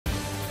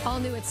All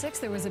new at 6,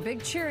 there was a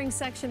big cheering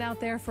section out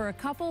there for a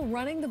couple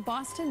running the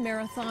Boston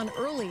Marathon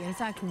early. In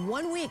fact,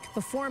 1 week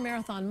before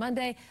Marathon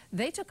Monday,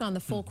 they took on the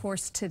full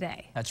course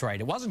today. That's right.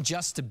 It wasn't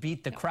just to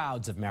beat the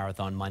crowds of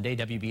Marathon Monday.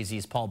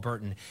 WBZ's Paul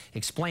Burton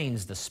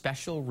explains the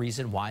special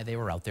reason why they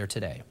were out there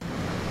today.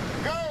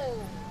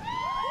 Go!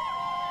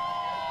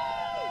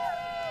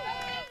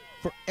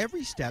 For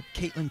every step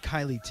Kaitlyn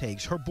Kiely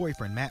takes, her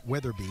boyfriend, Matt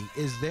Wetherbee,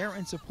 is there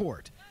in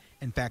support.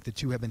 In fact, the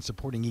two have been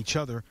supporting each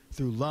other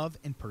through love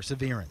and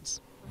perseverance.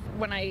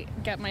 When I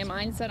get my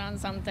mindset on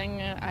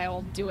something,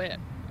 I'll do it.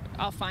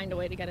 I'll find a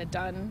way to get it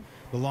done.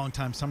 The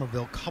longtime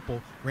Somerville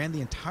couple ran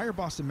the entire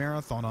Boston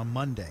Marathon on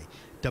Monday.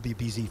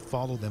 WBZ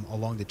followed them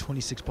along the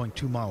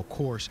 26.2-mile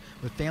course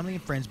with family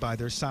and friends by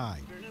their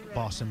side.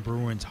 Boston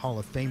Bruins Hall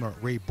of Famer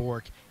Ray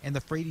Bourque and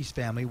the Frady's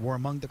family were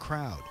among the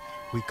crowd.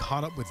 We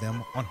caught up with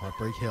them on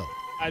Heartbreak Hill.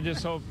 I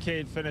just hope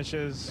Kate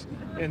finishes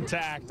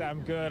intact.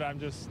 I'm good. I'm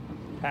just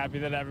happy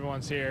that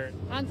everyone's here.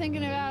 I'm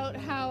thinking about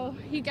how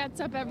he gets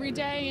up every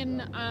day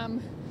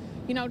and,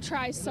 you know,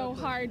 tries so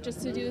hard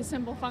just to do the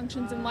simple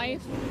functions in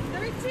life.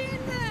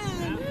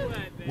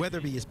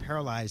 Wetherbee is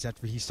paralyzed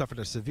after he suffered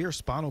a severe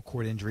spinal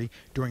cord injury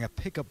during a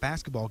pickup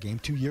basketball game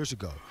 2 years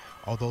ago.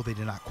 Although they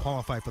did not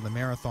qualify for the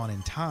marathon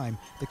in time,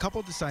 the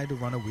couple decided to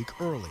run a week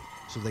early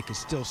so they could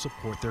still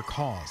support their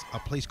cause, a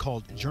place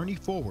called Journey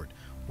Forward,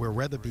 where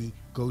Wetherbee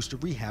goes to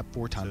rehab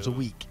 4 times a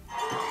week.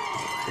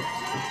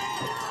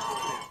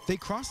 They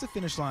crossed the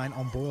finish line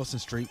on Boylston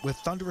Street with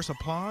thunderous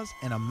applause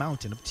and a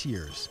mountain of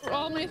tears.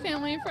 All my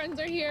family and friends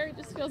are here. It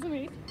just feels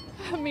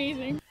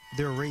amazing.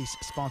 Their race,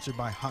 sponsored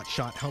by Hot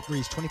Shot, helped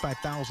raise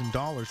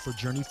 $25,000 for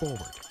Journey Forward.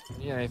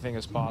 Yeah, anything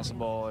is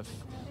possible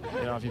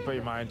if you put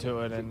your mind to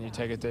it and you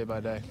take it day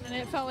by day. And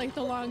it felt like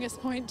the longest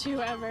 .2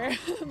 ever,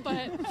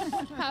 but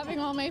having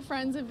all my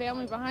friends and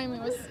family behind me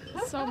was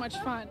so much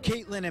fun.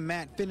 Kaitlyn and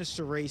Matt finished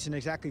the race in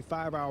exactly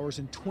 5 hours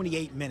and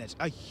 28 minutes,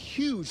 a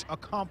huge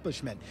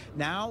accomplishment.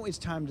 Now it's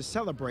time to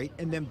celebrate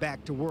and then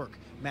back to work.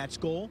 Matt's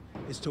goal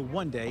is to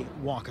one day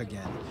walk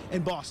again.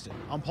 In Boston,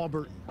 I'm Paul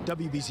Burton,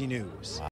 WBZ News.